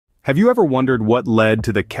Have you ever wondered what led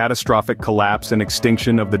to the catastrophic collapse and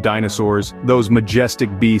extinction of the dinosaurs, those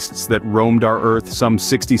majestic beasts that roamed our Earth some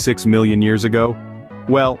 66 million years ago?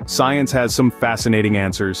 Well, science has some fascinating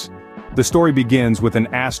answers. The story begins with an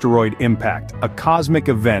asteroid impact, a cosmic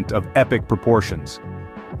event of epic proportions.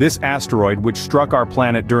 This asteroid, which struck our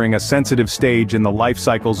planet during a sensitive stage in the life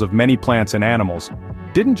cycles of many plants and animals,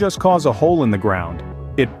 didn't just cause a hole in the ground.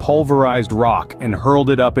 It pulverized rock and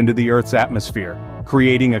hurled it up into the Earth's atmosphere,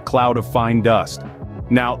 creating a cloud of fine dust.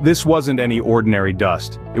 Now, this wasn't any ordinary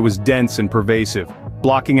dust. It was dense and pervasive,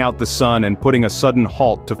 blocking out the sun and putting a sudden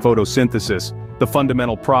halt to photosynthesis, the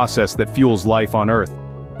fundamental process that fuels life on Earth.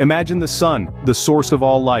 Imagine the sun, the source of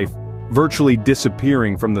all life, virtually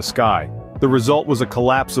disappearing from the sky. The result was a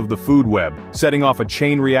collapse of the food web, setting off a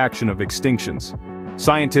chain reaction of extinctions.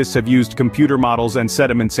 Scientists have used computer models and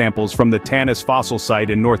sediment samples from the Tanis fossil site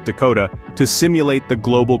in North Dakota to simulate the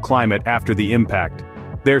global climate after the impact.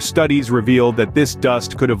 Their studies revealed that this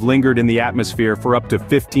dust could have lingered in the atmosphere for up to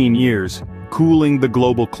 15 years, cooling the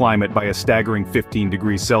global climate by a staggering 15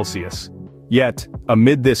 degrees Celsius. Yet,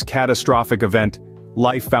 amid this catastrophic event,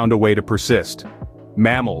 life found a way to persist.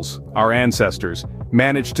 Mammals, our ancestors,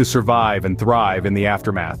 managed to survive and thrive in the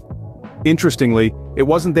aftermath. Interestingly, it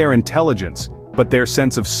wasn't their intelligence, but their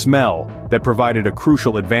sense of smell that provided a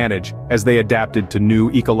crucial advantage as they adapted to new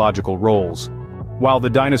ecological roles. While the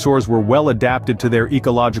dinosaurs were well adapted to their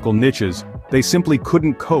ecological niches, they simply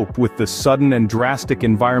couldn't cope with the sudden and drastic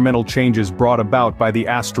environmental changes brought about by the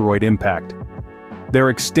asteroid impact. Their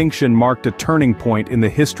extinction marked a turning point in the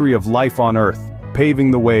history of life on Earth,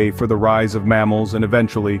 paving the way for the rise of mammals and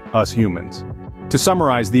eventually, us humans. To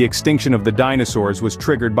summarize, the extinction of the dinosaurs was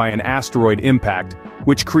triggered by an asteroid impact,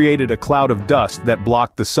 which created a cloud of dust that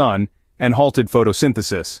blocked the sun and halted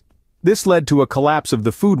photosynthesis. This led to a collapse of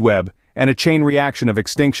the food web and a chain reaction of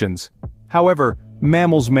extinctions. However,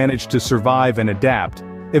 mammals managed to survive and adapt,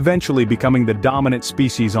 eventually becoming the dominant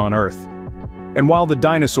species on Earth. And while the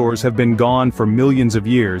dinosaurs have been gone for millions of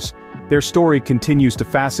years, their story continues to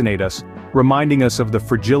fascinate us, reminding us of the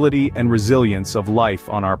fragility and resilience of life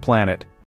on our planet.